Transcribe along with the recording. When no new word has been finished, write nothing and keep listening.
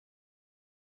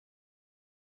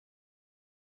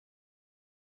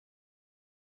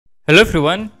Hello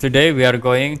everyone, today we are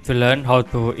going to learn how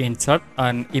to insert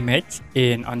an image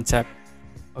in Onshape.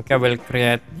 Okay, we'll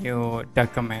create new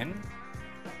document.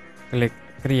 Click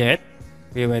create.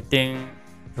 We're waiting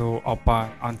to open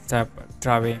Onshape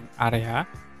drawing area.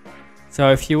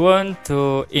 So if you want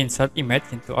to insert image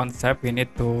into Onshape, we need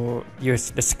to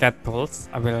use the SCAD tools.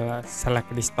 I will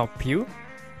select this top view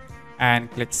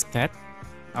and click SCAD.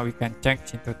 Now we can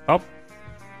change into top.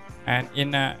 And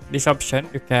in this option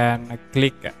you can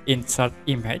click insert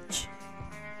image.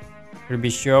 You'll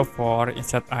be sure for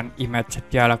insert an image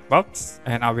dialog box,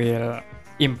 and I will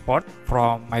import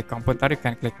from my computer. You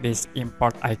can click this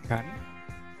import icon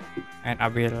and I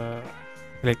will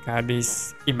click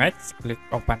this image, click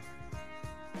open.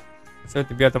 So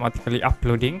to be automatically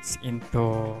uploading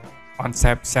into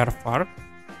Onshape server.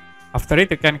 After it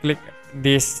you can click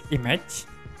this image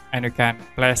and you can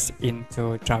place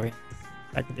into drawing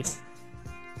like this.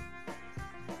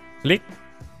 Click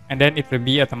and then it will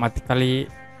be automatically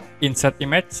insert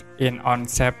image in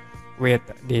Onshape with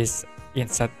this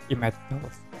insert image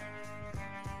tools.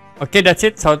 Okay, that's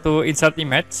it, how to insert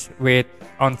image with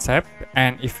Onshape.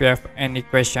 And if you have any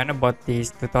question about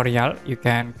this tutorial, you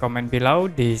can comment below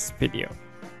this video.